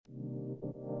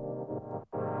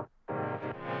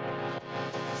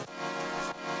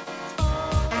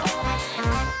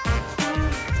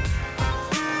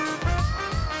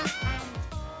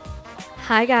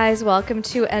Hi guys, welcome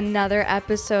to another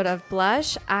episode of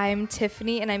Blush. I'm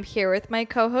Tiffany and I'm here with my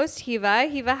co-host Hiva.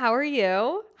 Hiva, how are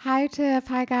you? Hi Tiff,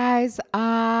 hi guys.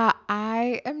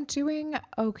 I am doing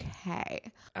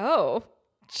okay. Oh,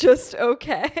 just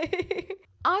okay.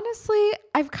 Honestly,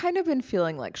 I've kind of been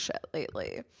feeling like shit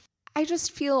lately. I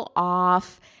just feel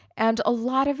off, and a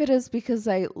lot of it is because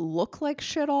I look like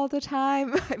shit all the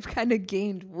time. I've kind of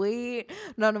gained weight.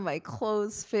 None of my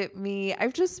clothes fit me.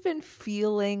 I've just been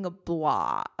feeling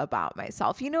blah about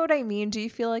myself. You know what I mean? Do you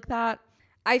feel like that?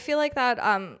 I feel like that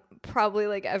probably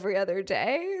like every other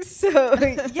day. So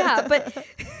yeah, but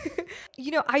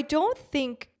I don't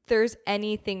think there's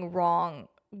anything wrong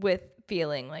with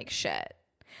feeling like shit.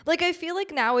 Like, I feel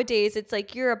like nowadays it's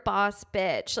like, you're a boss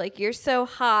bitch. Like, you're so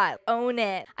hot. Own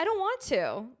it. I don't want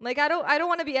to. Like, I don't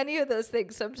want to be any of those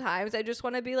things sometimes. I just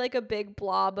want to be like a big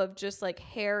blob of just like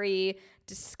hairy,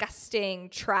 disgusting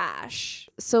trash.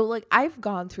 So like I've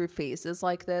gone through phases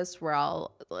like this where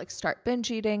I'll like start binge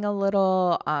eating a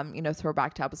little, throw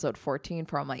back to episode 14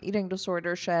 for all my eating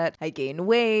disorder shit. I gain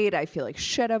weight. I feel like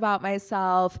shit about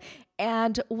myself.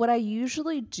 And what I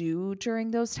usually do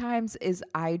during those times is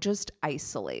I just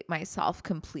isolate myself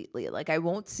completely. Like I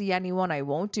won't see anyone. I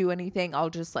won't do anything.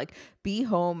 I'll just like be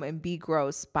home and be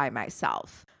gross by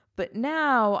myself. But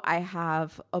now I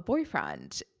have a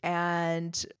boyfriend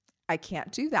and I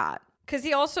can't do that. Because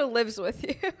he also lives with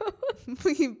you.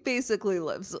 He basically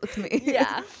lives with me.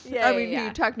 Yeah. I mean, he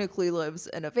technically lives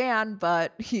in a van,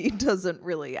 but he doesn't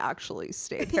really actually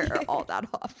stay there all that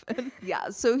often. Yeah.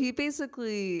 So he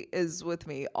basically is with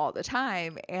me all the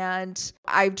time. And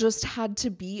I've just had to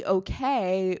be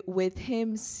okay with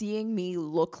him seeing me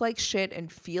look like shit and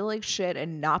feel like shit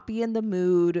and not be in the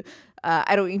mood.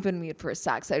 I don't even mean for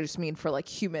sex. I just mean for like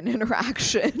human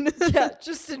interaction. Yeah,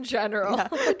 just in general.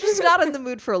 Yeah, just not in the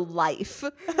mood for life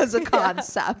as a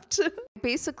concept. Yeah.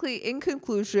 Basically, in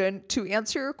conclusion, to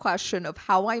answer your question of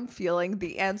how I'm feeling,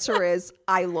 the answer is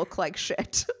I look like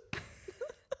shit.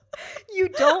 You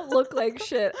don't look like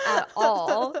shit at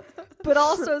all. But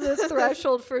also the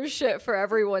threshold for shit for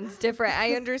everyone's different.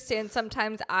 I understand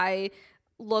sometimes I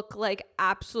look like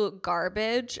absolute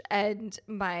garbage and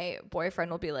my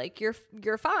boyfriend will be like,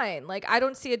 you're fine, like I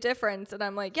don't see a difference, and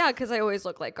I'm like, yeah, because I always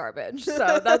look like garbage,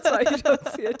 so that's why you don't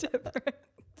see a difference,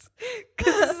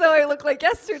 because this is how I look like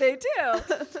yesterday too.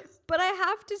 But I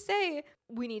have to say,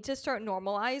 we need to start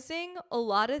normalizing a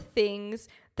lot of things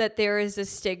that there is a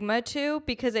stigma to,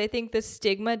 because I think the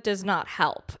stigma does not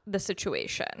help the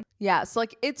situation. Yes,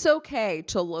 like it's okay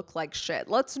to look like shit.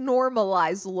 Let's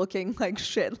normalize looking like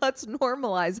shit. Let's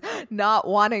normalize not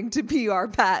wanting to be our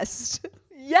best.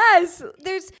 Yes,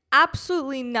 there's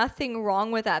absolutely nothing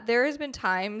wrong with that. There has been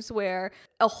times where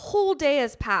a whole day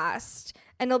has passed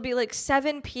and it'll be like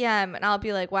 7 p.m. and I'll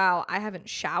be like, wow, I haven't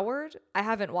showered. I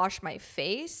haven't washed my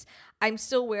face. I'm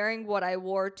still wearing what I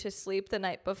wore to sleep the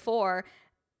night before.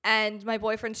 And my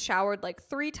boyfriend's showered like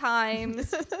 3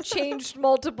 times, changed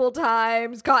multiple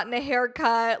times, gotten a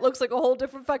haircut, looks like a whole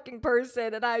different fucking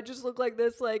person. And I just look like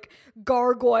this like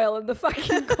gargoyle in the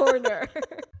fucking corner.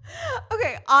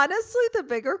 Okay, honestly, the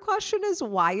bigger question is,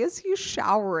 why is he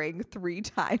showering 3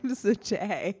 times a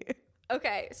day?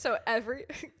 Okay, so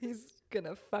he's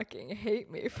gonna fucking hate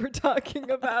me for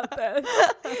talking about this.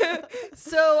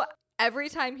 So every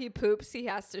time he poops, he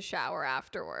has to shower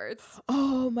afterwards.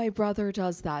 Oh, my brother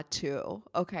does that too.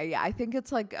 Okay, yeah, I think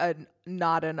it's like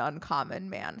not an uncommon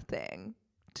man thing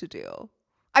to do.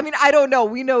 I mean, I don't know.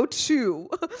 We know 2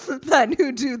 men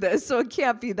who do this, so it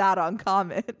can't be that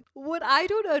uncommon. What I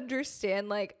don't understand,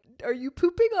 like, are you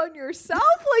pooping on yourself?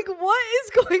 Like, what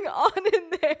is going on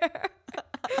in there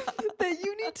that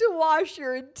you need to wash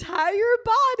your entire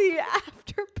body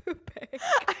after pooping?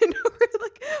 I know, we're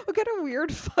like, what kind of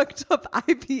weird, fucked up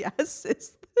IBS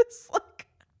is this? Like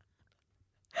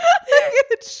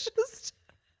it's just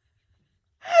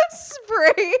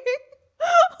spraying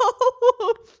all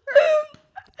over.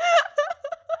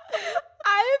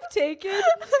 I have taken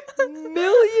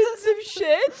millions of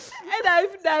shits and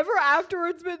I've never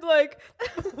afterwards been like,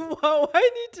 whoa, I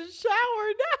need to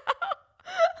shower now.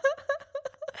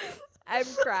 I'm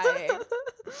crying.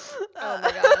 Oh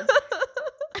my God.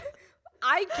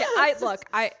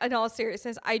 In all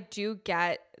seriousness, I do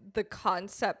get the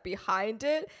concept behind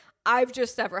it. I've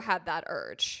just never had that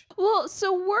urge. Well,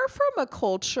 so we're from a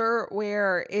culture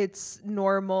where it's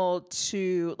normal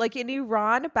to, like in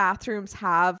Iran, bathrooms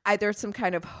have either some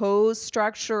kind of hose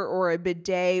structure or a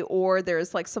bidet, or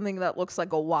there's like something that looks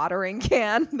like a watering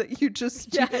can that you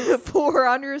just pour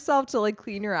on yourself to like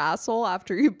clean your asshole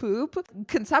after you poop.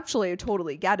 Conceptually, I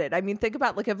totally get it. I mean, think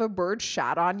about like if a bird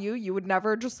shat on you, you would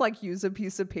never just like use a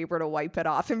piece of paper to wipe it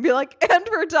off and be like, and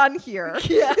we're done here.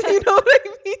 Yeah. You know what I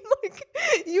mean? Like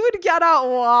you would get out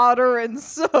water and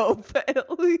soap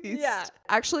at least. Yeah.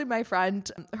 Actually, my friend,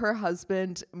 her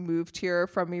husband moved here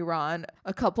from Iran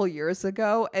a couple years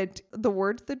ago, and the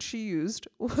word that she used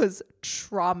was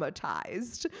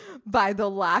traumatized by the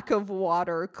lack of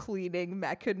water cleaning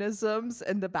mechanisms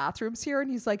in the bathrooms here.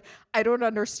 And he's like, I don't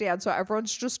understand. So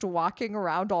everyone's just walking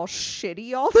around all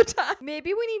shitty all the time.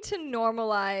 Maybe we need to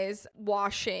normalize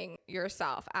washing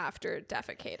yourself after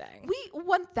defecating. We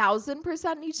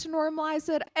 1000% need to normalize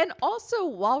it. And also,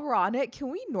 while we're on it, can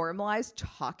we normalize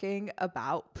talking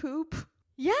about poop?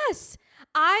 Yes.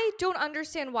 I don't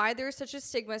understand why there's such a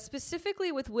stigma,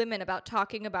 specifically with women, about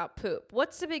talking about poop.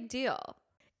 What's the big deal?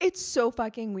 It's so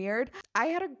fucking weird. I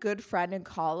had a good friend in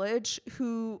college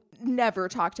who never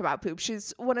talked about poop.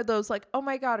 She's one of those like, oh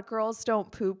my God, girls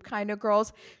don't poop kind of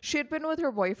girls. She had been with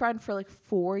her boyfriend for like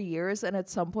 4 years. And at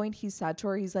some point he said to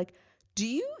her, he's like, do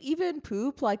you even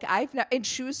poop? Like and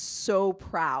she was so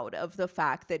proud of the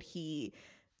fact that he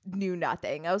knew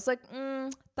nothing. I was like,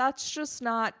 that's just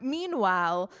not.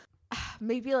 Meanwhile,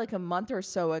 maybe like a month or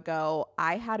so ago,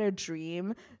 I had a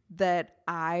dream that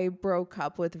I broke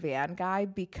up with Van Guy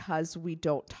because we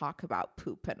don't talk about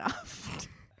poop enough.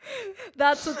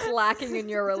 That's what's lacking in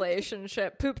your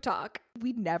relationship. Poop talk.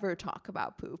 We never talk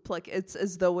about poop. Like it's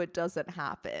as though it doesn't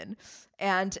happen.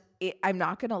 And I'm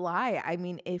not going to lie. I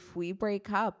mean, if we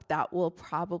break up, that will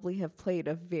probably have played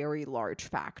a very large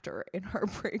factor in our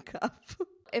breakup.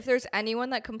 If there's anyone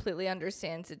that completely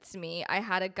understands, it's me. I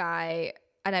had a guy,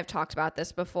 and I've talked about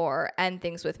this before, end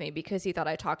things with me because he thought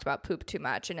I talked about poop too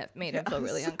much and it made him feel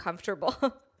really uncomfortable.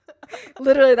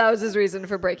 Literally, that was his reason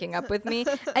for breaking up with me.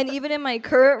 And even in my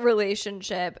current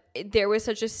relationship, there was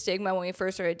such a stigma when we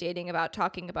first started dating about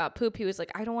talking about poop. He was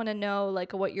like, I don't want to know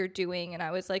like what you're doing. And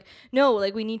I was like, no,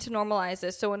 like we need to normalize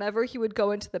this. So whenever he would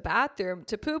go into the bathroom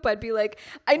to poop, I'd be like,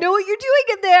 I know what you're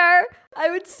doing in there.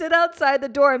 I would sit outside the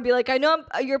door and be like, I know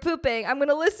you're pooping. I'm going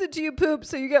to listen to you poop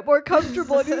so you get more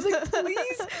comfortable. And he was like,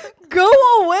 please go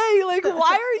away. Like,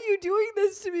 why are you doing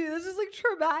this to me? This is like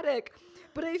traumatic.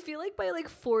 But I feel like by like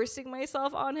forcing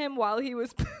myself on him while he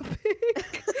was pooping,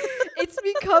 it's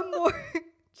become more,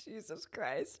 Jesus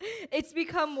Christ, it's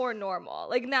become more normal.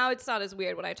 Like now it's not as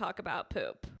weird when I talk about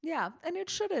poop. Yeah, and it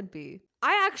shouldn't be.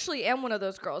 I actually am one of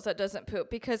those girls that doesn't poop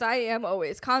because I am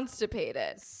always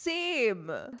constipated.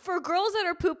 Same. For girls that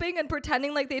are pooping and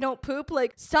pretending like they don't poop,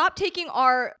 like stop taking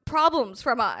our problems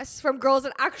from us, from girls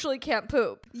that actually can't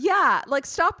poop. Yeah, like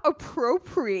stop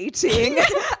appropriating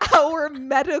our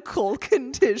medical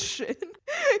condition.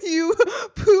 You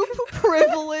poop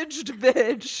privileged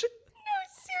bitch.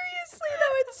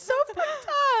 Though it's so fucked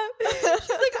up. She's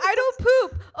like, I don't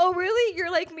poop. Oh, really?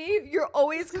 You're like me? You're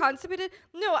always constipated?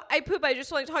 No, I poop. I just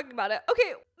don't like talking about it.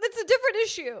 Okay, that's a different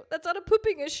issue. That's not a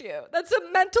pooping issue. That's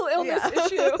a mental illness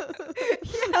issue.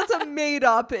 That's a made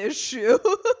up issue.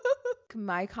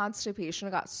 My constipation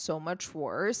got so much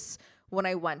worse when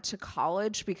I went to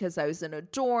college because I was in a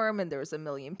dorm and there was a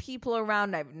million people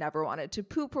around. I've never wanted to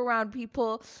poop around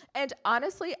people. And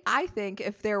honestly, I think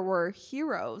if there were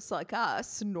heroes like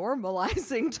us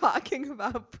normalizing talking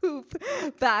about poop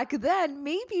back then,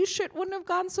 maybe shit wouldn't have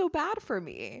gone so bad for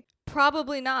me.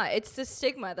 Probably not. It's the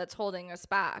stigma that's holding us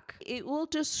back. It will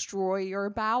destroy your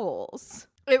bowels.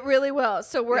 It really will.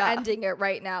 So we're ending it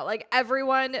right now. Like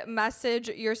everyone message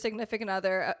your significant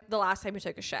other the last time you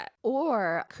took a shit.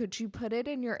 Or could you put it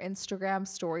in your Instagram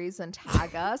stories and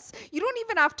tag us? You don't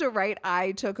even have to write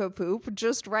I took a poop.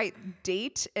 Just write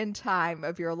date and time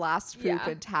of your last poop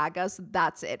and tag us.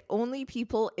 That's it. Only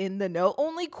people in the know,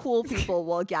 only cool people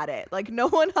will get it. Like no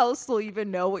one else will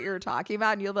even know what you're talking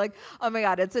about. And you're like, oh my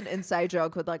God, it's an inside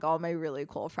joke with like all my really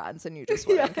cool friends and you just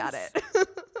wouldn't get it.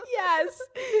 Yes.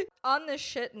 On this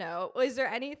shit note, is there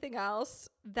anything else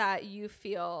that you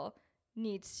feel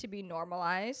needs to be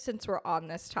normalized since we're on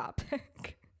this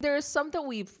topic? There's something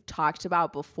we've talked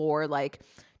about before, like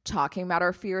talking about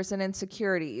our fears and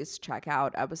insecurities. Check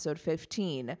out episode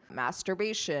 15.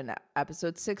 Masturbation,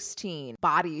 episode 16.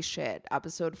 Body shit,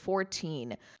 episode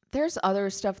 14. There's other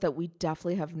stuff that we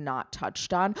definitely have not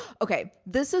touched on. Okay,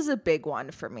 this is a big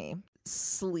one for me.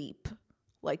 Sleep,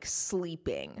 like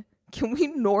sleeping. can we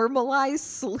normalize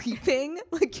sleeping?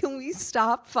 Like, can we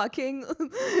stop fucking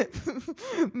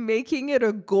making it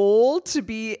a goal to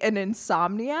be an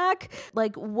insomniac?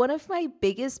 Like, one of my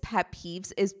biggest pet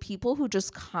peeves is people who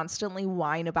just constantly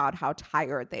whine about how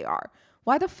tired they are.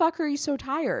 Why the fuck are you so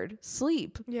tired?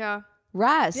 Sleep. Yeah.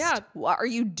 Rest. Yeah. Are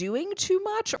you doing too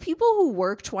much? People who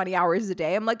work 20 hours a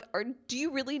day, I'm like, do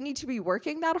you really need to be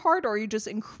working that hard? Or are you just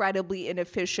incredibly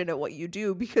inefficient at what you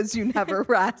do because you never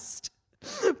rest?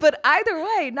 But either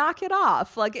way, knock it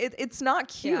off. Like, it's not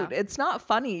cute. Yeah. It's not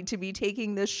funny to be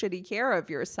taking this shitty care of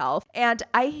yourself. And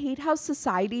I hate how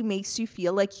society makes you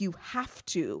feel like you have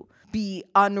to be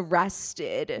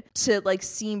unrested to like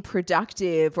seem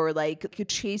productive or like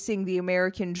chasing the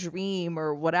American dream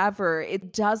or whatever.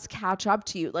 It does catch up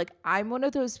to you. Like, I'm one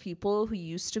of those people who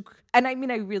used to, and I mean,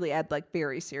 I really had like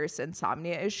very serious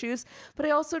insomnia issues, but I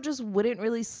also just wouldn't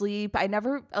really sleep. I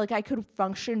never, like, I could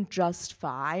function just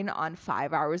fine on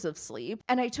 5 hours of sleep.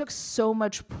 And I took so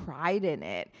much pride in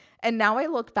it. And now I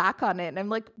look back on it and I'm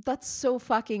like, that's so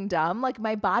fucking dumb. Like,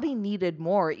 my body needed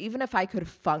more. Even if I could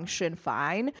function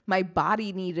fine, my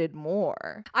body needed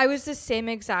more. I was the same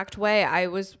exact way. I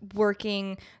was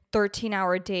working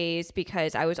 13-hour days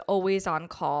because I was always on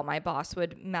call. My boss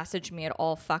would message me at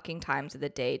all fucking times of the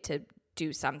day to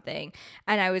do something.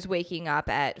 And I was waking up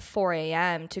at 4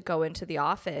 a.m. to go into the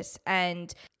office.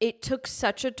 And it took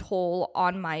such a toll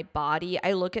on my body.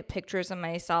 I look at pictures of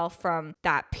myself from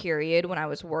that period when I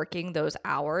was working those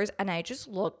hours, and I just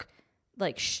look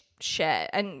like shit.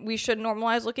 And we should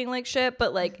normalize looking like shit,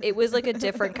 but like it was like a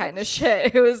different kind of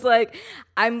shit. It was like,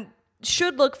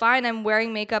 should look fine. I'm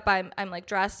wearing makeup. I'm like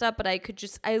dressed up, but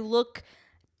I look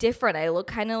different. I look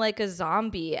kind of like a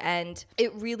zombie, and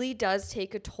it really does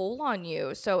take a toll on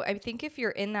you. So I think if you're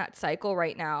in that cycle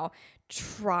right now,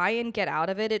 try and get out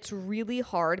of it. It's really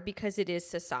hard because it is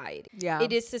society. Yeah.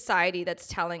 It is society that's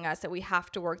telling us that we have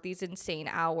to work these insane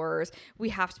hours. We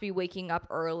have to be waking up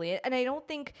early. And I don't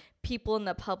think people in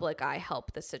the public eye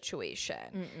help the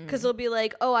situation, because they'll be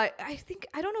like, oh, I think,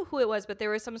 I don't know who it was, but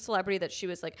there was some celebrity that she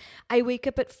was like, I wake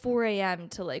up at 4 a.m.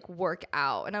 to like work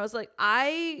out. And I was like,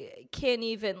 I can't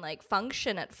even like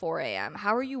function at 4 a.m.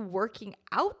 How are you working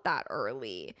out that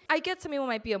early? I get some people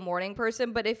might be a morning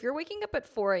person, but if you're waking up at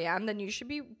 4 a.m., then you should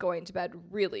be going to bed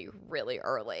really, really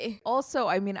early. Also,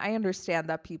 I mean, I understand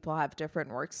that people have different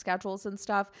work schedules and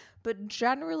stuff, but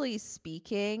generally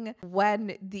speaking,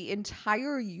 when the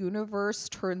entire universe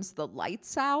turns the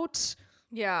lights out,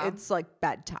 Yeah. it's like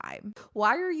bedtime.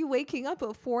 Why are you waking up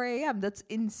at 4 a.m.? That's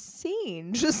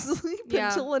insane. Just sleep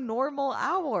until a normal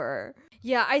hour.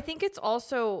 Yeah, I think it's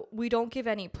also, we don't give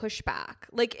any pushback.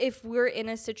 Like, if we're in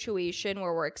a situation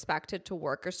where we're expected to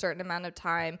work a certain amount of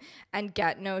time and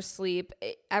get no sleep,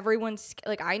 everyone's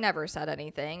like, I never said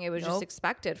anything. It was just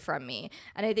expected from me.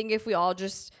 And I think if we all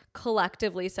just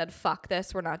collectively said, fuck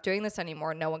this, we're not doing this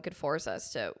anymore, no one could force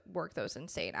us to work those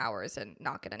insane hours and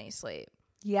not get any sleep.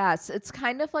 Yes, it's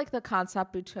kind of like the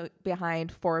concept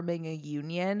behind forming a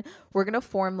union. We're going to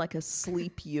form like a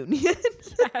sleep union.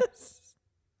 Yes.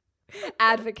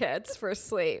 Advocates for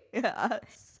sleep.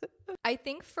 Yes. I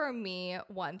think for me,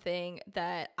 one thing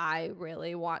that I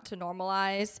really want to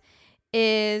normalize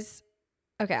is,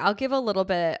 okay, I'll give a little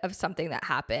bit of something that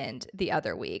happened the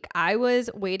other week. I was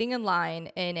waiting in line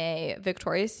in a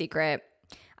Victoria's Secret.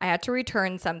 I had to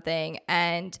return something,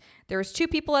 and there was 2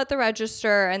 people at the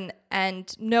register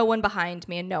and no one behind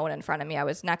me and no one in front of me. I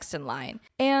was next in line.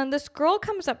 And this girl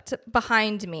comes up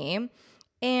behind me,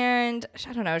 and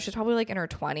I don't know, she's probably like in her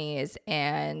 20s,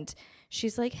 and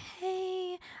she's like,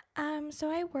 hey,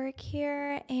 so I work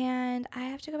here and I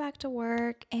have to go back to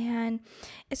work, and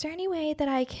is there any way that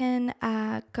I can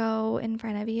go in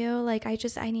front of you? Like, I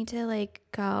need to like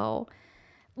go.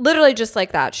 Literally just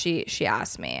like that, she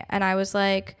asked me, and I was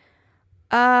like,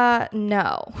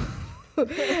 no.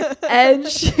 And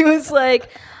she was like,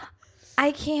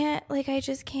 I can't, like, I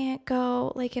just can't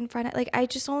go like in front of, like, I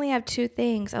just only have 2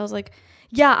 things. I was like,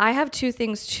 yeah, I have 2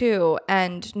 things too,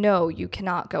 and no, you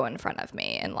cannot go in front of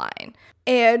me in line.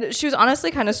 And she was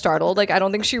honestly kind of startled. Like, I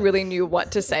don't think she really knew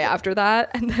what to say after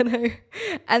that. And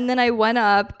then I went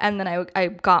up, and then I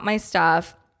got my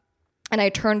stuff, and I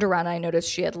turned around and I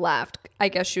noticed she had left. I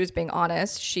guess she was being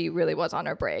honest. She really was on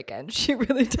her break, and she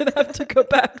really did have to go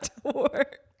back to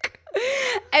work.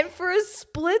 And for a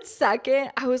split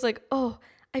second, I was like, oh,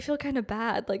 I feel kind of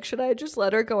bad. Like, should I just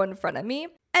let her go in front of me?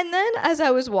 And then as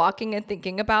I was walking and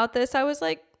thinking about this, I was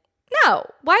like, no,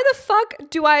 why the fuck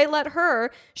do I let her?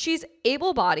 She's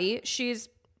able-bodied. She's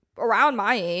around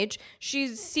my age. She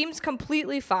seems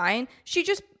completely fine. She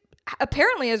just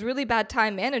apparently has really bad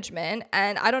time management,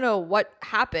 and I don't know what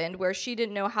happened where she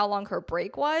didn't know how long her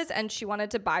break was, and she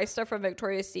wanted to buy stuff from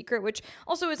Victoria's Secret, which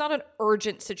also is not an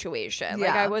urgent situation.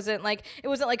 Like Yeah. it wasn't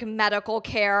like medical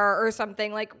care or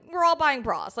something. Like we're all buying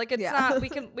bras. Like it's not, we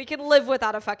can live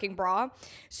without a fucking bra.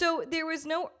 So there was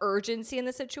no urgency in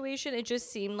the situation. It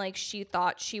just seemed like she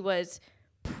thought she was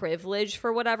privileged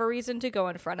for whatever reason to go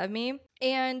in front of me.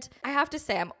 And I have to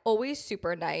say, I'm always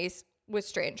super nice with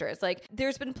strangers. Like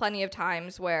there's been plenty of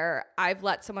times where I've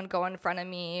let someone go in front of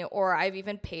me, or I've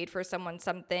even paid for someone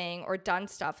something or done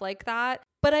stuff like that.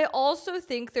 But I also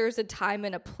think there's a time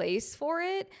and a place for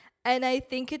it. And I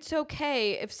think it's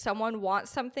okay if someone wants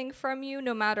something from you,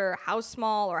 no matter how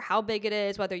small or how big it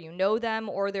is, whether you know them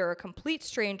or they're a complete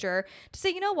stranger, to say,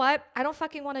 you know what? I don't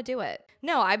fucking want to do it.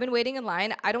 No, I've been waiting in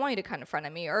line. I don't want you to come in front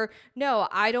of me. Or no,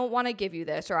 I don't want to give you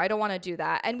this, or I don't want to do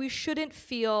that. And we shouldn't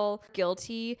feel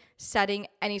guilty setting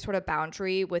any sort of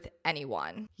boundary with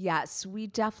anyone. Yes, we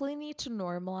definitely need to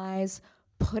normalize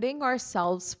putting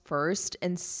ourselves first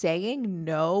and saying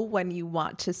no when you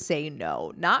want to say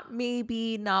no. Not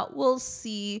maybe, not we'll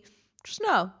see, just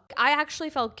no. I actually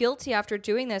felt guilty after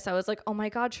doing this. I was like, oh my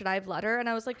God, should I have let her? And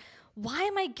I was like, why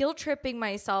am I guilt tripping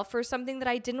myself for something that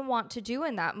I didn't want to do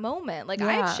in that moment? Like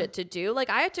I had shit to do.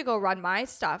 Like I had to go run my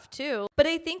stuff too. But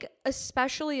I think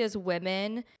especially as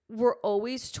women, we're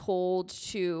always told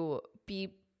to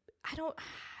be, I don't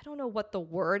know what the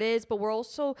word is, but we're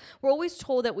always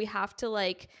told that we have to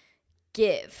like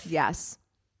give. Yes.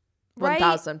 Right?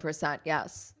 1000%.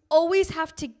 Yes. Always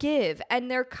have to give.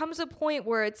 And there comes a point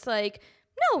where it's like,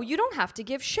 no, you don't have to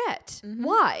give shit.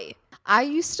 Why? I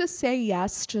used to say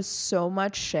yes to so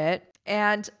much shit.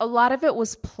 And a lot of it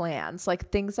was plans,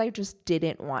 like things I just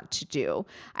didn't want to do.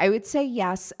 I would say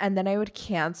yes, and then I would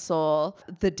cancel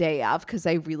the day of because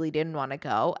I really didn't want to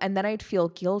go. And then I'd feel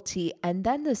guilty. And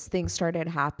then this thing started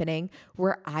happening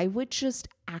where I would just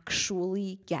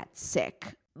actually get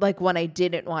sick. Like when I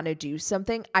didn't want to do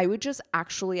something, I would just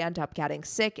actually end up getting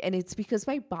sick. And it's because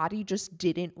my body just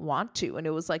didn't want to. And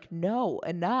it was like, no,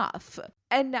 enough.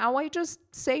 And now I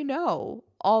just say no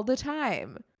all the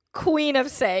time. Queen of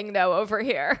saying no over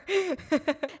here.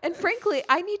 And frankly,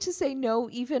 I need to say no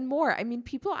even more. I mean,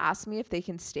 people ask me if they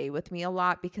can stay with me a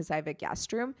lot because I have a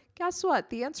guest room. Guess what?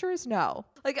 The answer is no.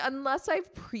 Like, unless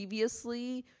I've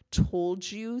previously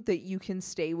told you that you can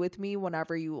stay with me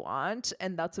whenever you want,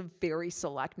 and that's a very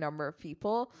select number of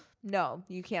people, no,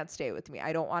 you can't stay with me.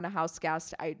 I don't want a house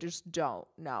guest. I just don't.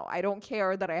 No, I don't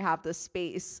care that I have the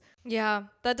space. Yeah,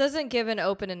 that doesn't give an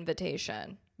open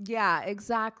invitation. Yeah,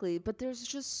 exactly. But there's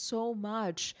just so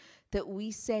much that we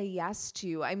say yes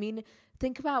to. I mean,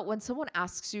 think about when someone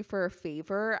asks you for a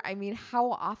favor. I mean,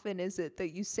 how often is it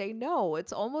that you say no?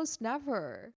 It's almost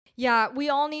never. Yeah, we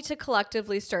all need to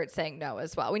collectively start saying no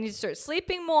as well. We need to start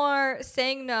sleeping more,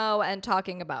 saying no, and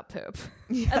talking about poop.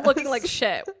 Yes. And looking like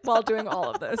shit while doing all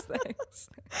of those things.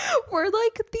 We're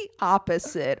like the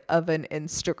opposite of an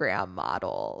Instagram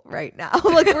model right now.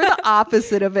 Like we're the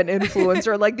opposite of an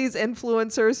influencer. Like these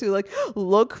influencers who like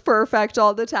look perfect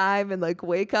all the time and like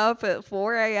wake up at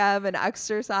 4 a.m. and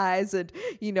exercise and,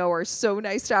 you know, are so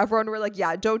nice to everyone. We're like,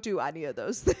 yeah, don't do any of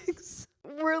those things.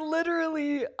 We're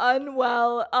literally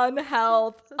unwell,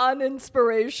 unhealth,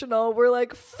 uninspirational. We're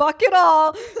like, fuck it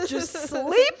all. Just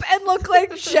sleep and look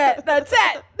like shit. That's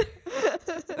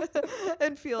it.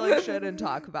 And feel like shit and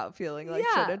talk about feeling like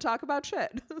shit and talk about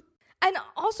shit. And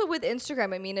also with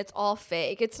Instagram, I mean, it's all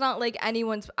fake. It's not like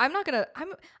anyone's, I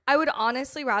would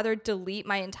honestly rather delete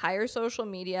my entire social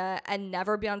media and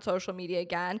never be on social media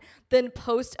again than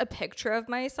post a picture of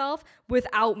myself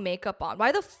without makeup on.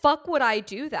 Why the fuck would I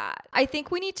do that? I think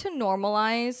we need to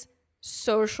normalize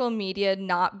social media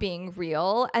not being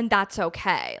real, and that's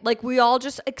okay. Like we all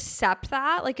just accept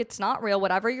that. Like it's not real.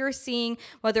 Whatever you're seeing,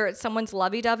 whether it's someone's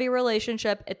lovey-dovey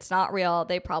relationship, it's not real.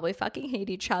 They probably fucking hate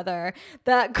each other.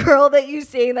 That girl that you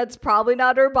see, that's probably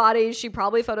not her body. She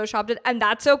probably photoshopped it, and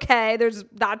that's okay.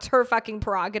 That's her fucking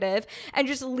prerogative. And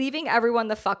just leaving everyone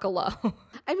the fuck alone.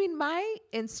 I mean, my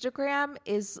Instagram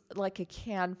is like a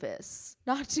canvas.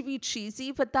 Not to be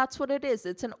cheesy, but that's what it is.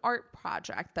 It's an art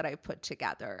project that I put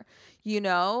together, you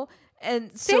know?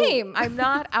 And so Same. I'm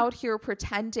not out here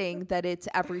pretending that it's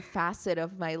every facet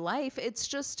of my life. It's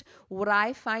just what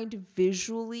I find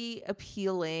visually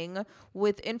appealing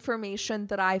with information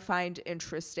that I find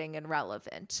interesting and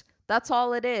relevant. That's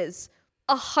all it is.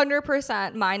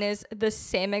 100%. Mine is the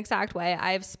same exact way.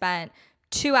 I've spent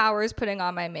 2 hours putting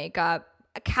on my makeup,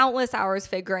 countless hours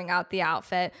figuring out the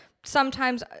outfit.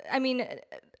 Sometimes, I mean,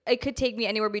 it could take me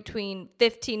anywhere between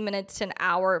 15 minutes to an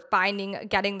hour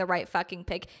getting the right fucking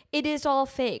pic. It is all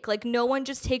fake. Like no one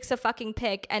just takes a fucking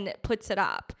pic and puts it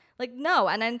up. Like, no.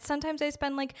 And then sometimes I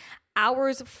spend like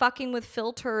hours fucking with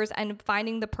filters and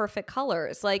finding the perfect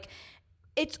colors. Like,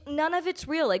 it's none of it's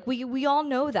real. Like, we all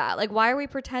know that. Like, why are we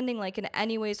pretending like in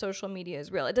any way social media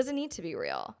is real? It doesn't need to be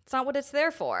real. It's not what it's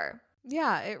there for.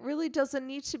 Yeah, it really doesn't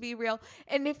need to be real.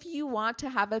 And if you want to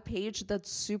have a page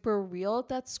that's super real,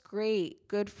 that's great.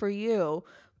 Good for you.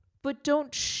 But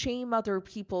don't shame other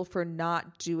people for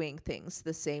not doing things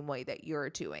the same way that you're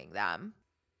doing them.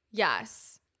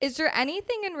 Yes. Is there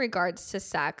anything in regards to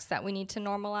sex that we need to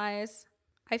normalize?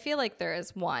 I feel like there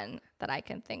is one that I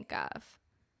can think of.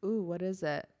 Ooh, what is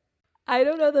it? I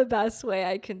don't know the best way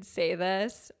I can say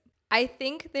this. I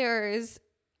think there's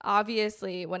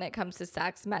obviously, when it comes to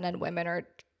sex, men and women are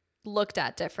looked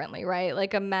at differently, right?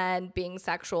 Like a man being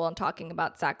sexual and talking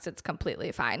about sex, it's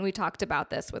completely fine. We talked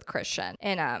about this with Christian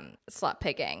in Slut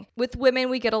Pigging. With women,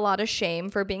 we get a lot of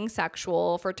shame for being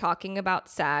sexual, for talking about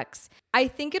sex. I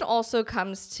think it also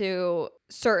comes to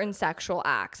certain sexual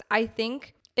acts. I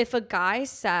think if a guy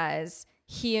says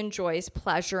he enjoys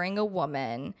pleasuring a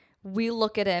woman, we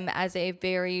look at him as a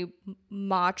very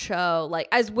macho, like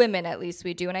as women at least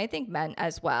we do, and I think men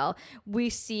as well. We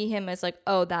see him as like,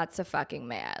 oh, that's a fucking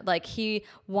man. Like he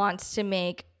wants to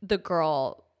make the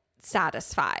girl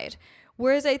satisfied.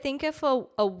 Whereas I think if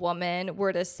a woman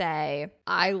were to say,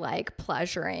 I like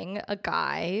pleasuring a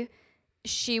guy,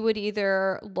 she would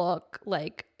either look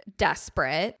like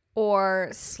desperate or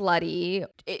slutty.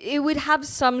 It would have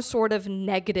some sort of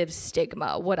negative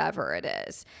stigma, whatever it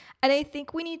is. And I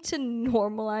think we need to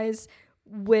normalize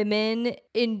women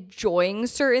enjoying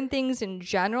certain things in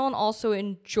general and also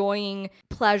enjoying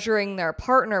pleasuring their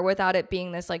partner without it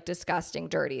being this like disgusting,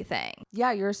 dirty thing.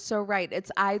 Yeah, you're so right.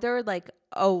 It's either like,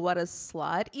 oh, what a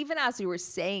slut. Even as you were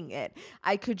saying it,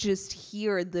 I could just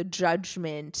hear the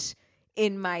judgment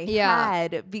in my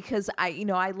head because I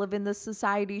live in this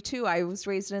society too. I was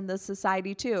raised in this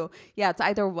society too. Yeah, it's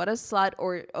either what a slut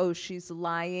or, oh, she's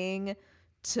lying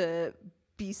to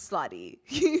be slutty,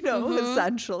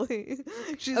 essentially.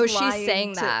 She's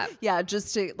saying that. Yeah,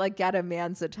 just to like get a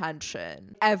man's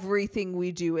attention. Everything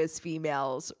we do as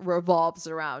females revolves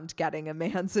around getting a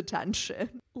man's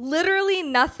attention. Literally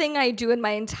nothing I do in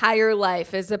my entire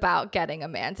life is about getting a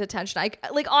man's attention.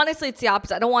 Honestly, it's the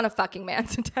opposite. I don't want a fucking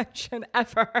man's attention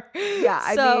ever. Yeah,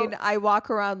 I mean, I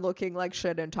walk around looking like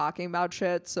shit and talking about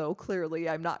shit, so clearly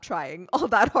I'm not trying all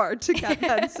that hard to get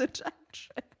men's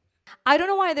attention. I don't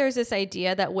know why there's this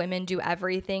idea that women do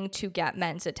everything to get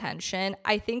men's attention.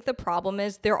 I think the problem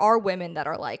is there are women that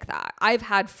are like that. I've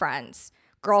had friends,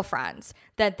 girlfriends,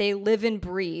 that they live and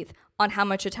breathe on how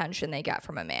much attention they get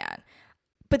from a man.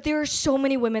 But there are so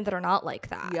many women that are not like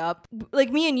that. Yep.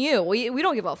 Like me and you, we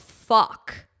don't give a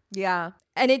fuck. Yeah.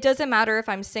 And it doesn't matter if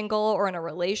I'm single or in a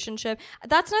relationship.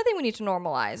 That's another thing we need to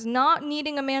normalize, not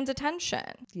needing a man's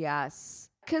attention. Yes.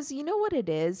 Because you know what it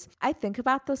is? I think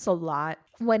about this a lot.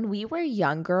 When we were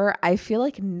younger, I feel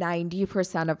like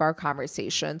 90% of our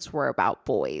conversations were about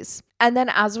boys. And then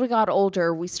as we got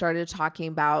older, we started talking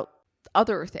about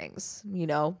other things,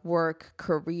 work,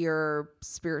 career,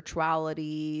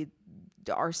 spirituality,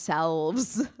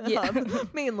 ourselves. Yeah.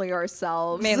 Mainly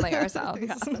ourselves. Yeah.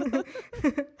 I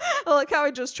like how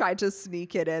I just tried to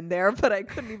sneak it in there, but I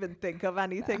couldn't even think of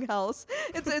anything else.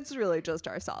 It's really just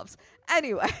ourselves.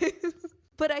 Anyway.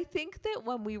 But I think that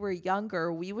when we were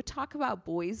younger, we would talk about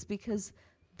boys because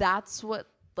that's what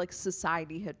like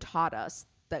society had taught us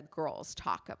that girls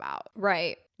talk about.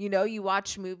 Right. You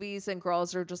watch movies and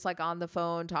girls are just like on the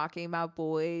phone talking about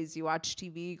boys. You watch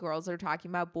TV, girls are talking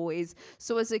about boys.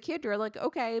 So as a kid, you're like,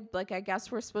 okay, like I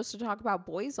guess we're supposed to talk about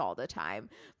boys all the time.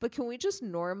 But can we just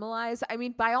normalize? I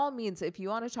mean, by all means, if you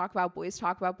want to talk about boys,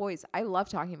 talk about boys. I love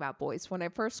talking about boys. When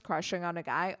I'm first crushing on a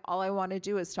guy, all I want to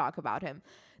do is talk about him.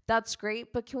 That's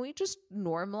great, but can we just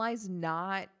normalize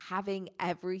not having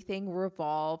everything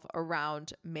revolve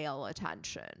around male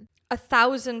attention?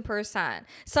 1,000%.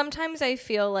 Sometimes I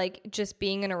feel like just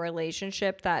being in a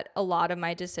relationship that a lot of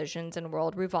my decisions in the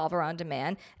world revolve around a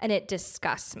man, and it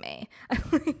disgusts me.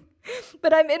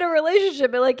 But I'm in a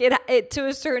relationship, and like it to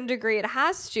a certain degree, it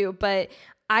has to. But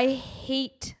I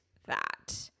hate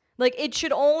that. Like it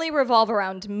should only revolve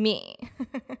around me.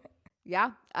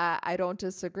 Yeah, I don't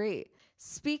disagree.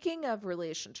 Speaking of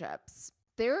relationships,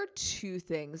 there are two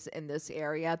things in this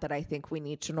area that I think we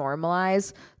need to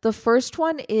normalize. The first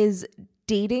one is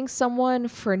dating someone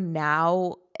for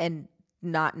now and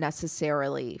not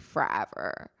necessarily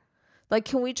forever. Like,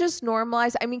 can we just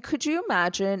normalize? I mean, could you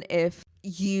imagine if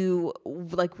you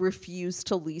like refuse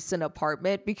to lease an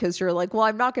apartment because you're like, well,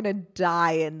 I'm not going to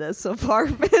die in this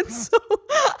apartment. So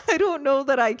I don't know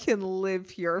that I can live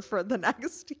here for the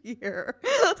next year.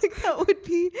 Like, that would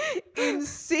be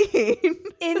insane.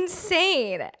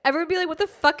 Insane. Everyone would be like, what the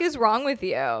fuck is wrong with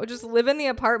you? Just live in the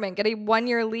apartment, get a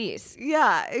 1-year lease.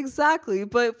 Yeah, exactly.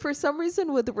 But for some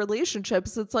reason with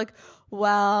relationships, it's like,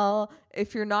 well,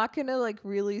 if you're not going to like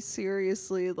really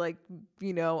seriously, like,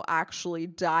 you know, actually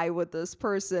die with this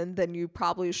person, then you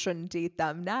probably shouldn't date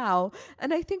them now.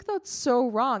 And I think that's so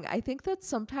wrong. I think that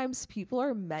sometimes people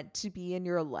are meant to be in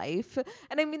your life.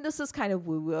 And I mean, this is kind of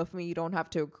woo-woo of me. You don't have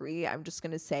to agree. I'm just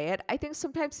going to say it. I think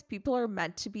sometimes people are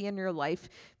meant to be in your life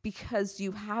because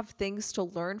you have things to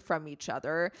learn from each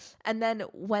other. And then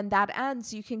when that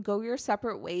ends, you can go your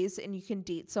separate ways and you can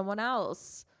date someone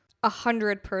else.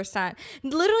 100%.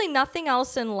 Literally nothing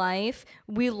else in life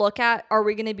we look at, are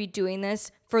we going to be doing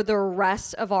this for the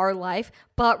rest of our life,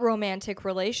 but romantic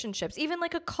relationships. Even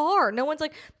like a car. No one's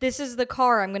like, this is the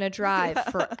car I'm going to drive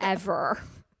forever.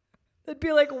 They'd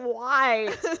be like,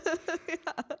 why? Yeah.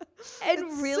 And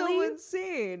It's really, so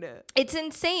insane. it's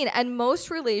insane. And most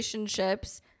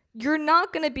relationships, you're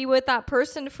not going to be with that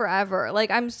person forever. Like,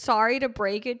 I'm sorry to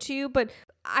break it to you, but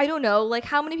I don't know, like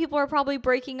how many people are probably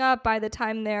breaking up by the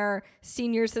time they're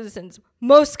senior citizens?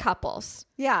 Most couples.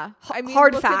 Yeah. I mean,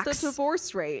 hard look facts. at the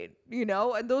divorce rate, you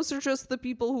know, and those are just the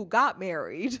people who got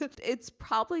married. It's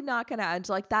probably not going to end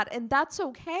like that. And that's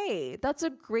okay. That's a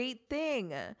great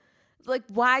thing. Like,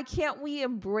 why can't we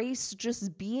embrace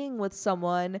just being with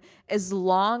someone as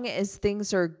long as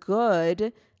things are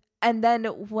good? And then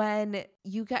when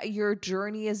you get your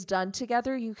journey is done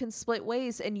together, you can split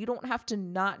ways and you don't have to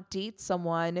not date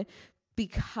someone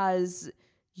because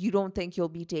you don't think you'll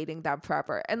be dating them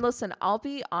forever. And listen, I'll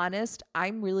be honest,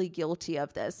 I'm really guilty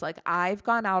of this. Like, I've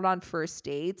gone out on first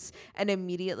dates and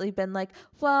immediately been like,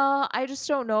 well, I just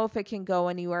don't know if it can go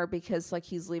anywhere because like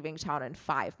he's leaving town in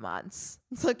 5 months.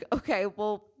 It's like, okay,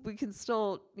 well, we can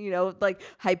still, you know, like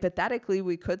hypothetically,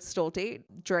 we could still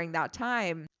date during that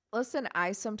time. Listen,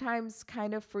 I sometimes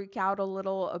kind of freak out a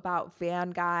little about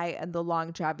Van Guy and the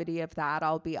longevity of that,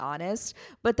 I'll be honest.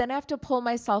 But then I have to pull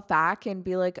myself back and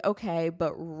be like, okay,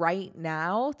 but right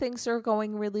now things are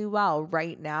going really well.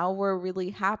 Right now we're really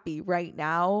happy. Right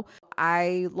now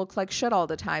I look like shit all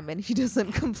the time and he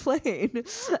doesn't complain.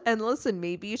 And listen,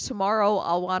 maybe tomorrow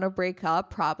I'll want to break up,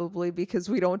 probably because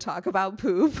we don't talk about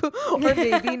poop, or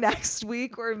maybe next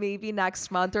week, or maybe next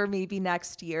month, or maybe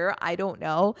next year. I don't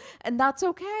know. And that's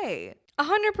okay.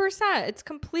 100%. It's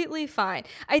completely fine.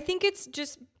 I think it's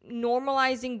just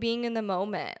normalizing being in the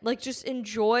moment. Like, just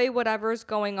enjoy whatever's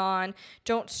going on.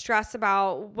 Don't stress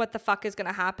about what the fuck is going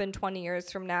to happen 20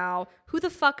 years from now. Who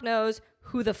the fuck knows?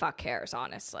 Who the fuck cares,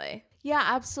 honestly? Yeah,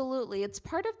 absolutely. It's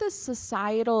part of this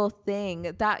societal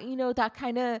thing that, you know, that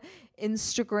kind of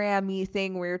Instagram-y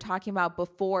thing we were talking about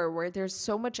before, where there's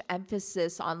so much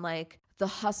emphasis on like the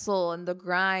hustle and the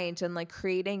grind and like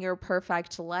creating your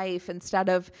perfect life instead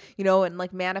of, you know, and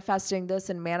like manifesting this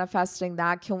and manifesting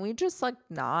that. Can we just like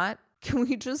not? Can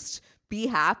we just be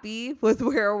happy with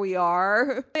where we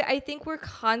are? I think we're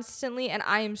constantly, and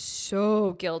I am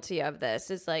so guilty of this,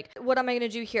 is like, what am I going to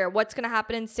do here? What's going to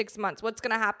happen in 6 months? What's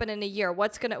going to happen in a year?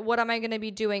 What am I going to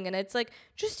be doing? And it's like,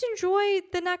 just enjoy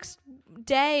the next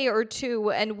day or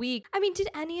two and week. I mean, did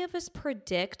any of us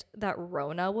predict that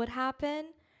Rona would happen?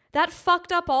 That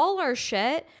fucked up all our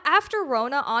shit. After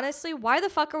Rona, honestly, why the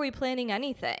fuck are we planning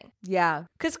anything? Yeah.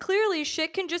 Because clearly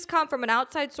shit can just come from an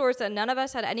outside source that none of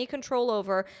us had any control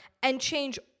over and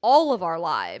change all of our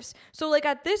lives. So like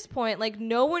at this point, like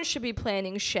no one should be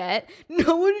planning shit.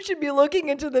 No one should be looking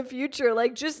into the future.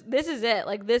 Like just, this is it.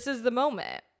 Like this is the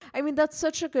moment. I mean, that's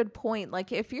such a good point.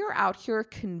 Like, if you're out here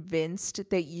convinced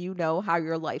that you know how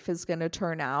your life is going to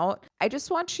turn out, I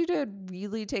just want you to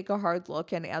really take a hard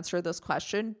look and answer this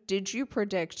question. Did you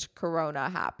predict Corona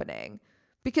happening?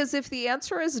 Because if the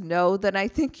answer is no, then I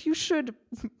think you should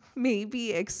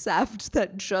maybe accept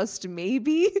that just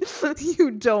maybe you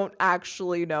don't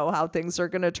actually know how things are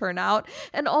going to turn out.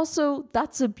 And also,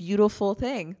 that's a beautiful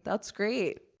thing. That's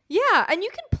great. Yeah, and you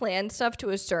can plan stuff to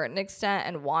a certain extent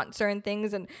and want certain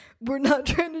things, and we're not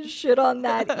trying to shit on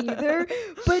that either.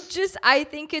 But just, I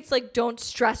think it's like, don't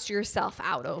stress yourself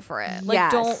out over it. Like,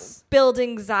 Yes. don't build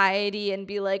anxiety and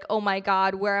be like, oh my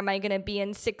God, where am I going to be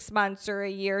in 6 months or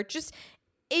a year? Just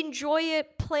enjoy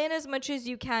it, plan as much as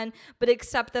you can, but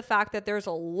accept the fact that there's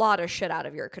a lot of shit out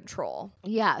of your control.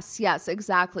 Yes,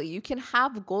 exactly. You can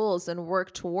have goals and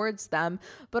work towards them,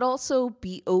 but also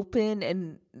be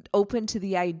open to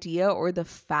the idea or the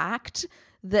fact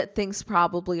that things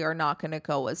probably are not going to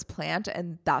go as planned,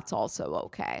 and that's also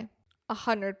okay.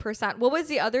 100%. What was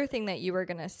the other thing that you were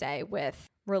going to say with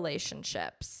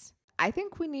relationships? I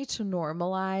think we need to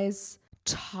normalize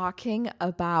talking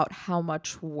about how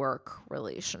much work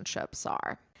relationships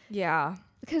are. Yeah.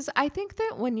 Because I think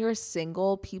that when you're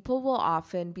single, people will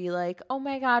often be like, oh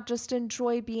my God, just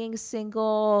enjoy being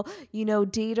single,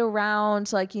 date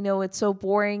around. Like, it's so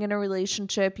boring in a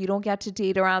relationship. You don't get to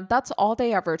date around. That's all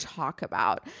they ever talk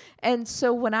about. And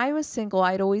so when I was single,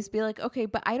 I'd always be like, okay,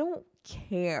 but I don't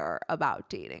care about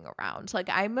dating around. Like,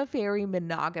 I'm a very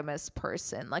monogamous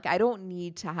person. Like, I don't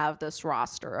need to have this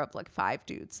roster of like 5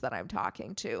 dudes that I'm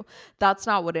talking to. That's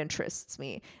not what interests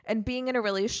me. And being in a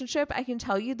relationship, I can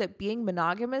tell you that being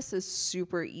monogamous is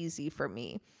super easy for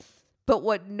me. But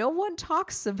what no one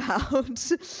talks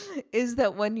about is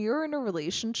that when you're in a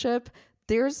relationship,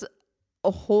 there's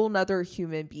a whole nother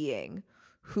human being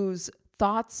whose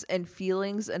thoughts and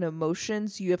feelings and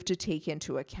emotions you have to take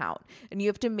into account, and you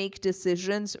have to make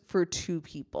decisions for 2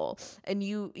 people. And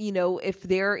if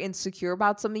they're insecure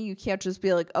about something, you can't just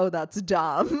be like, oh, that's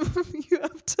dumb. You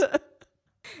have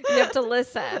to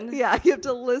listen. Yeah, you have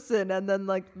to listen and then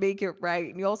like make it right.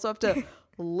 And you also have to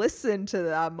listen to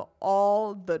them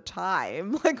all the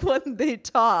time, like when they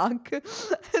talk.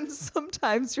 And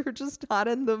sometimes you're just not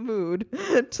in the mood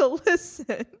to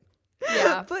listen.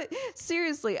 Yeah. But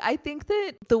seriously, I think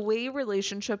that the way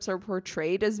relationships are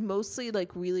portrayed is mostly like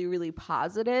really, really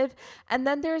positive. And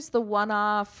then there's the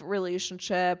one-off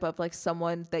relationship of like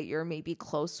someone that you're maybe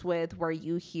close with where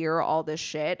you hear all this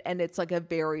shit and it's like a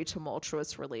very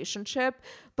tumultuous relationship.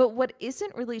 But what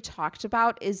isn't really talked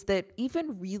about is that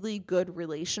even really good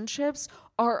relationships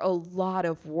are a lot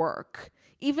of work.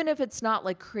 Even if it's not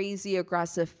like crazy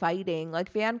aggressive fighting,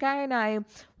 like Van Guy and I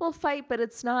will fight, but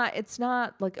it's not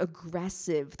like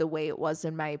aggressive the way it was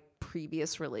in my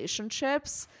previous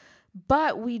relationships.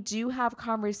 But we do have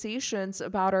conversations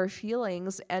about our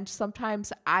feelings, and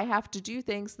sometimes I have to do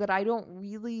things that I don't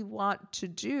really want to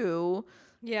do.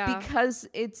 Yeah. Because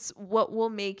it's what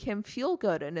will make him feel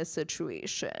good in a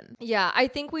situation. Yeah, I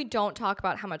think we don't talk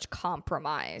about how much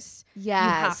compromise you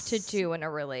have to do in a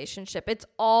relationship. It's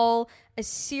all a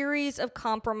series of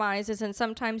compromises, and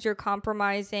sometimes you're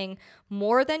compromising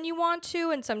more than you want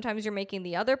to, and sometimes you're making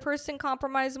the other person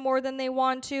compromise more than they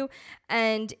want to,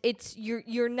 and it's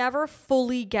you're never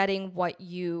fully getting what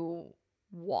you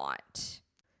want.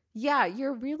 Yeah,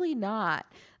 you're really not.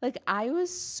 Like, I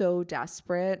was so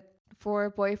desperate for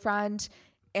a boyfriend,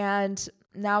 and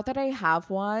now that I have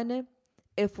one,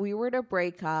 if we were to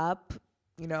break up,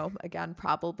 again,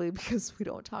 probably because we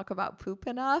don't talk about poop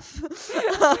enough,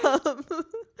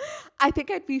 I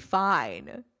think I'd be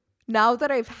fine. Now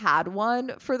that I've had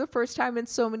one for the first time in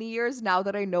so many years, now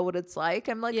that I know what it's like,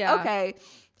 I'm like, okay,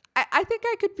 I think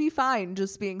I could be fine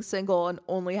just being single and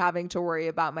only having to worry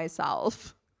about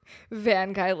myself.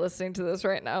 Van Guy listening to this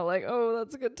right now, like, oh,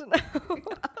 that's good to know.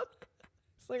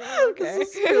 Like, oh, okay.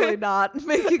 This is really not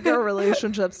making our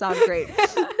relationship sound great.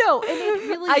 No, and it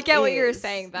really I get is. What you're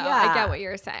saying, though. Yeah. I get what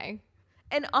you're saying.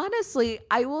 And honestly,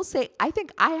 I will say, I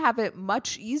think I have it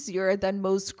much easier than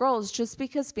most girls just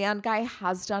because Van Guy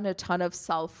has done a ton of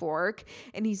self-work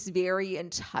and he's very in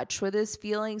touch with his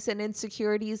feelings and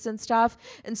insecurities and stuff.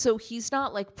 And so he's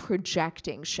not like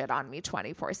projecting shit on me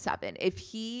 24/7. If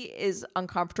he is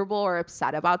uncomfortable or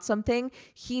upset about something,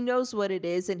 he knows what it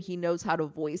is and he knows how to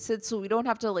voice it. So we don't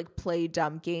have to like play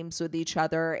dumb games with each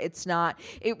other.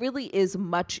 It really is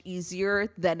much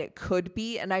easier than it could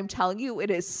be. And I'm telling you, it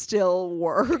is still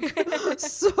work.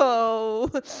 So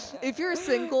if you're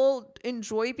single,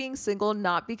 enjoy being single,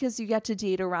 not because you get to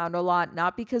date around a lot,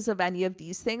 not because of any of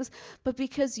these things, but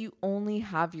because you only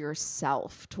have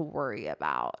yourself to worry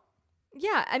about.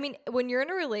 Yeah, I mean, when you're in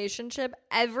a relationship,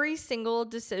 every single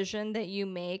decision that you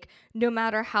make, no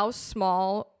matter how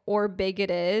small or big it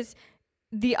is,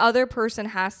 the other person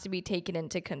has to be taken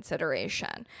into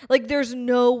consideration. Like, there's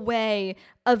no way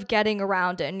of getting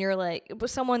around it. And you're like,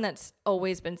 someone that's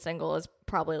always been single is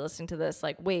probably listening to this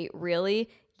like, wait, really?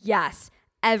 Yes.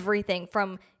 Everything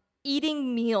from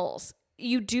eating meals.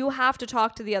 You do have to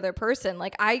talk to the other person.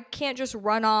 Like, I can't just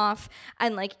run off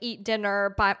and like eat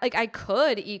dinner I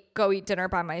could go eat dinner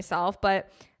by myself, but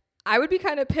I would be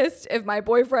kind of pissed if my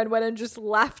boyfriend went and just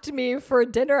left me for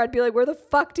dinner. I'd be like, where the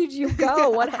fuck did you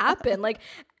go? What happened? Like,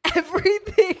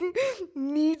 everything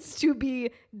needs to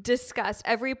be discussed.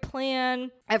 Every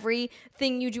plan,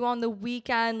 everything you do on the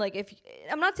weekend. Like,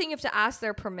 I'm not saying you have to ask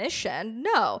their permission.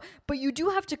 No, but you do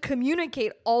have to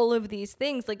communicate all of these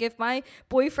things. Like, if my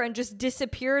boyfriend just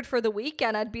disappeared for the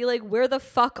weekend, I'd be like, where the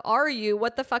fuck are you?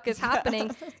 What the fuck is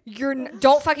happening?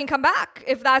 Don't fucking come back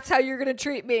if that's how you're going to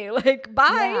treat me. Like,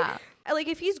 bye. Yeah. Like,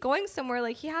 if he's going somewhere,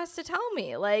 like, he has to tell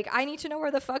me. Like, I need to know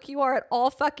where the fuck you are at all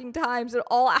fucking times, at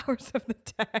all hours of the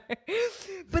day.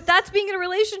 But that's being in a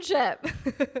relationship.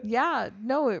 Yeah,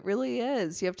 no, it really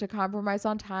is. You have to compromise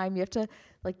on time. You have to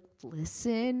like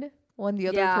listen when the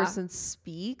other person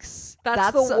speaks.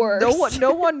 That's the worst.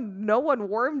 No one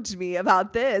warned me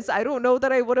about this. I don't know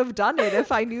that I would have done it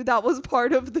if I knew that was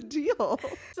part of the deal.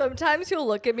 Sometimes he'll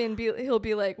look at me and he'll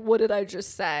be like, what did I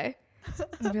just say?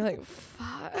 And be like,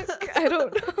 fuck, I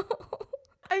don't know.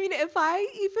 I mean, if I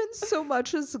even so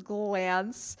much as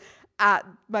glance at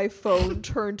my phone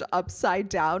turned upside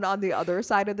down on the other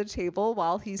side of the table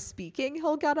while he's speaking,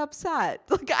 he'll get upset.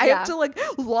 Like, I have to like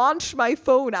launch my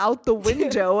phone out the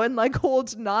window and like hold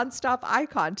nonstop eye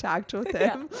contact with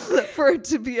him for it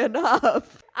to be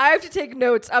enough. I have to take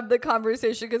notes of the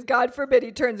conversation because God forbid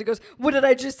he turns and goes, what did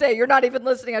I just say? You're not even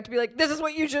listening. I have to be like, this is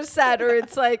what you just said. Or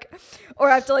it's like, or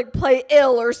I have to like play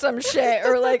ill or some shit.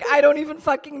 Or like, I don't even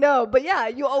fucking know. But yeah,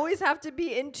 you always have to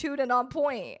be in tune and on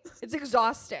point. It's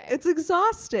exhausting. It's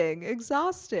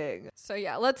exhausting. So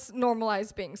yeah, let's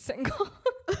normalize being single.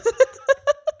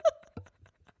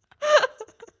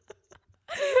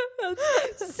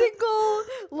 Single,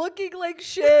 looking like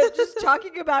shit, just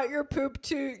talking about your poop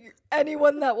to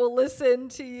anyone that will listen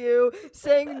to you,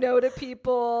 saying no to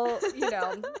people, you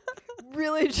know,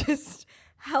 really just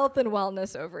health and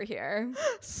wellness over here.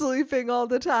 Sleeping all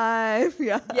the time.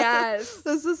 Yeah. Yes.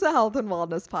 This is a health and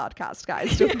wellness podcast,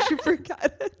 guys. Don't you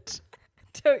forget it.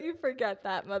 Don't you forget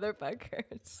that,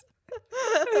 motherfuckers.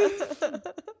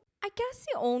 I guess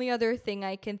the only other thing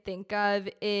I can think of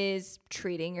is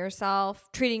treating yourself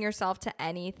to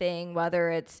anything, whether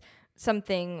it's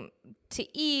something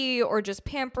to eat or just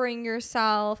pampering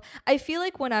yourself. I feel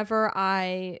like whenever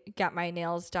I get my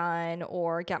nails done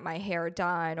or get my hair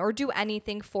done or do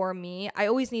anything for me, I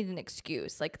always need an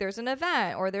excuse. Like there's an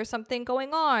event or there's something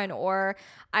going on or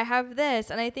I have this.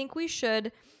 And I think we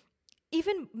should,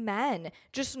 even men,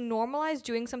 just normalize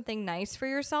doing something nice for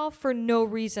yourself for no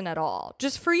reason at all,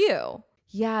 just for you.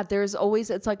 Yeah, there's always,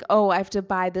 it's like, oh, I have to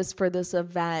buy this for this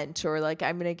event or like,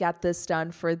 I'm going to get this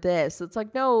done for this. It's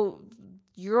like, no,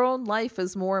 your own life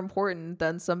is more important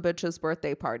than some bitch's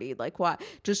birthday party. Like what?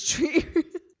 Just treat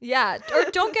Yeah, or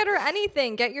don't get her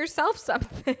anything. Get yourself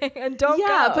something and don't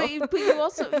go. But you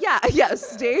also,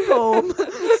 stay home,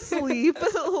 sleep,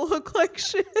 look like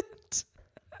shit.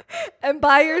 And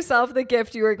buy yourself the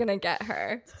gift you were going to get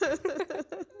her.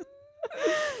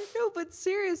 No, but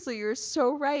seriously, you're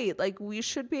so right. Like, we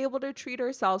should be able to treat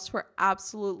ourselves for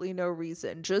absolutely no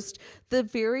reason. Just the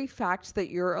very fact that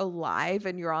you're alive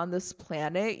and you're on this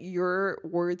planet, you're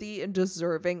worthy and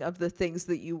deserving of the things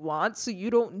that you want. So you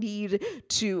don't need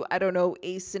to, I don't know,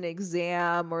 ace an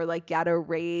exam or like get a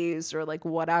raise or like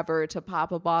whatever to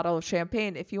pop a bottle of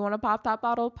champagne. If you want to pop that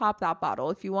bottle.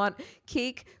 If you want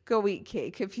cake, go eat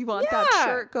cake. If you want that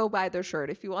shirt, go buy the shirt.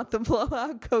 If you want the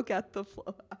blowout, go get the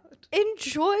blowout.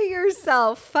 Enjoy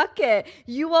yourself. Fuck it.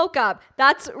 You woke up.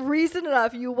 That's reason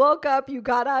enough. You woke up. You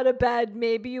got out of bed.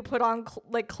 Maybe you put on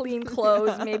like clean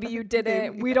clothes. Maybe you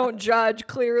didn't. We don't judge,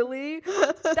 clearly.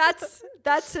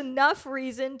 That's enough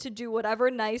reason to do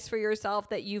whatever nice for yourself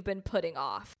that you've been putting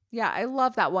off. Yeah, I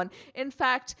love that one. In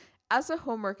fact, as a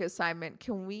homework assignment,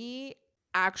 can we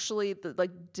actually,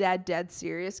 like dead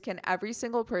serious, can every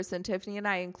single person, Tiffany and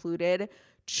I included,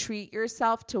 treat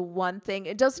yourself to one thing?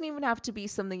 It doesn't even have to be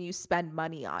something you spend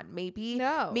money on. Maybe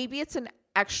it's an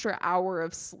extra hour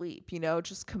of sleep, you know,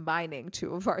 just combining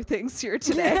two of our things here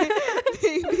today.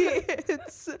 Maybe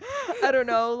it's, I don't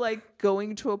know, like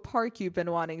going to a park you've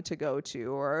been wanting to go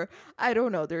to, or I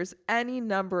don't know, there's any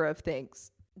number of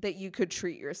things that you could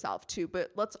treat yourself to,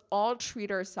 but let's all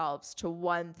treat ourselves to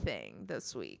one thing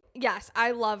this week. Yes,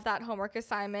 I love that homework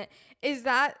assignment. Is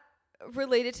that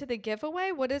related to the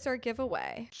giveaway? What is our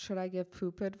giveaway? Should I give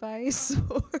poop advice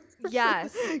or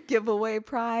yes, giveaway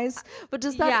prize? But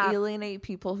does that alienate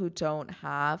people who don't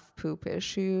have poop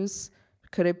issues?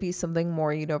 Could it be something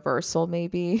more universal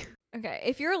maybe? Okay,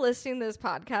 if you're listening to this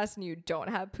podcast and you don't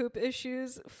have poop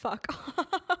issues, fuck off.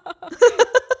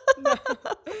 No.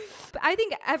 But I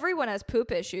think everyone has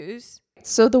poop issues.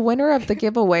 So the winner of the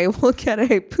giveaway will get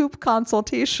a poop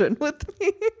consultation with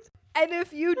me. And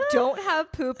if you don't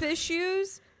have poop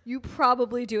issues, you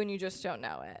probably do and you just don't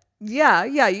know it. Yeah.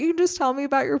 You can just tell me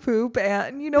about your poop,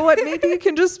 and you know what? Maybe it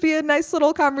can just be a nice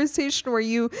little conversation where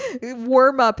you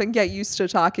warm up and get used to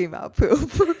talking about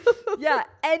poop. Yeah,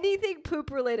 anything poop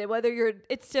related, whether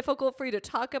it's difficult for you to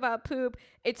talk about poop,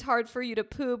 it's hard for you to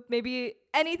poop, maybe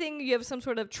anything, you have some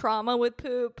sort of trauma with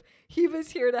poop, he was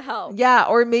here to help. Yeah,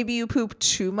 or maybe you poop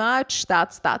too much.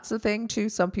 That's the thing too.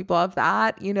 Some people have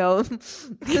that, you know.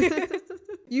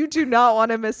 You do not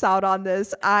want to miss out on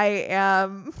this. I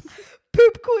am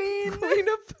Poop queen. queen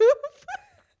of poop.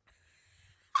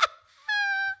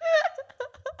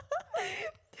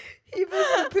 He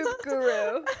was the poop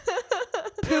guru.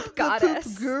 Poop goddess.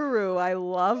 Poop guru. I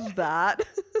love that.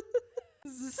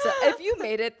 So if you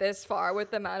made it this far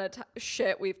with the amount of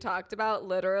shit we've talked about,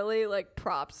 literally, like,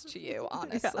 props to you,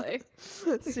 honestly.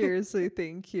 Yeah. Seriously,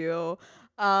 thank you.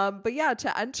 But yeah,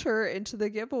 to enter into the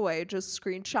giveaway, just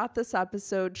screenshot this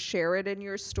episode, share it in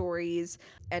your stories,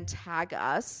 and tag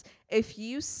us. If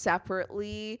you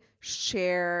separately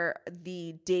share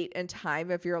the date and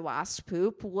time of your last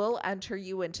poop, we'll enter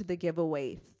you into the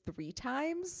giveaway 3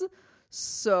 times.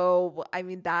 So, I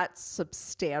mean, that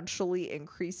substantially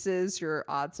increases your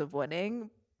odds of winning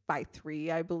by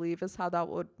 3, I believe is how that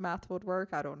math would work.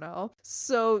 I don't know.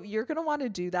 So you're going to want to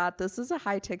do that. This is a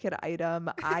high ticket item.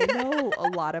 I know a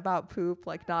lot about poop,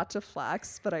 like, not to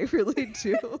flex, but I really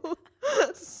do.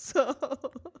 So.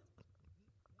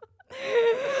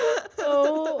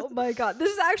 Oh my God.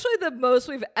 This is actually the most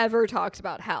we've ever talked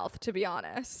about health, to be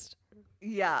honest.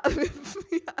 Yeah.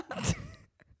 Yeah.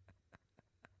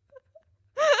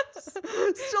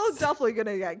 Still definitely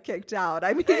gonna get kicked out.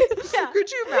 I mean, yeah.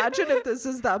 Could you imagine if this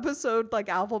is the episode like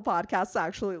Apple Podcasts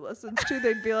actually listens to?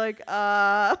 They'd be like,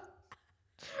 are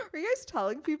you guys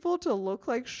telling people to look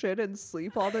like shit and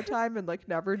sleep all the time and like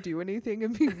never do anything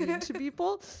and be mean to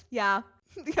people? Yeah.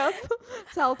 Yep.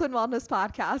 It's Health and Wellness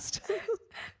Podcast.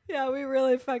 Yeah, we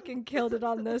really fucking killed it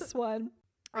on this one.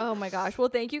 Oh my gosh. Well,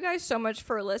 thank you guys so much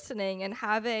for listening, and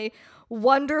have a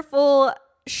wonderful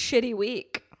shitty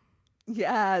week.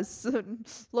 Yes.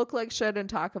 Look like shit and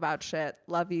talk about shit.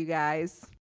 Love you guys.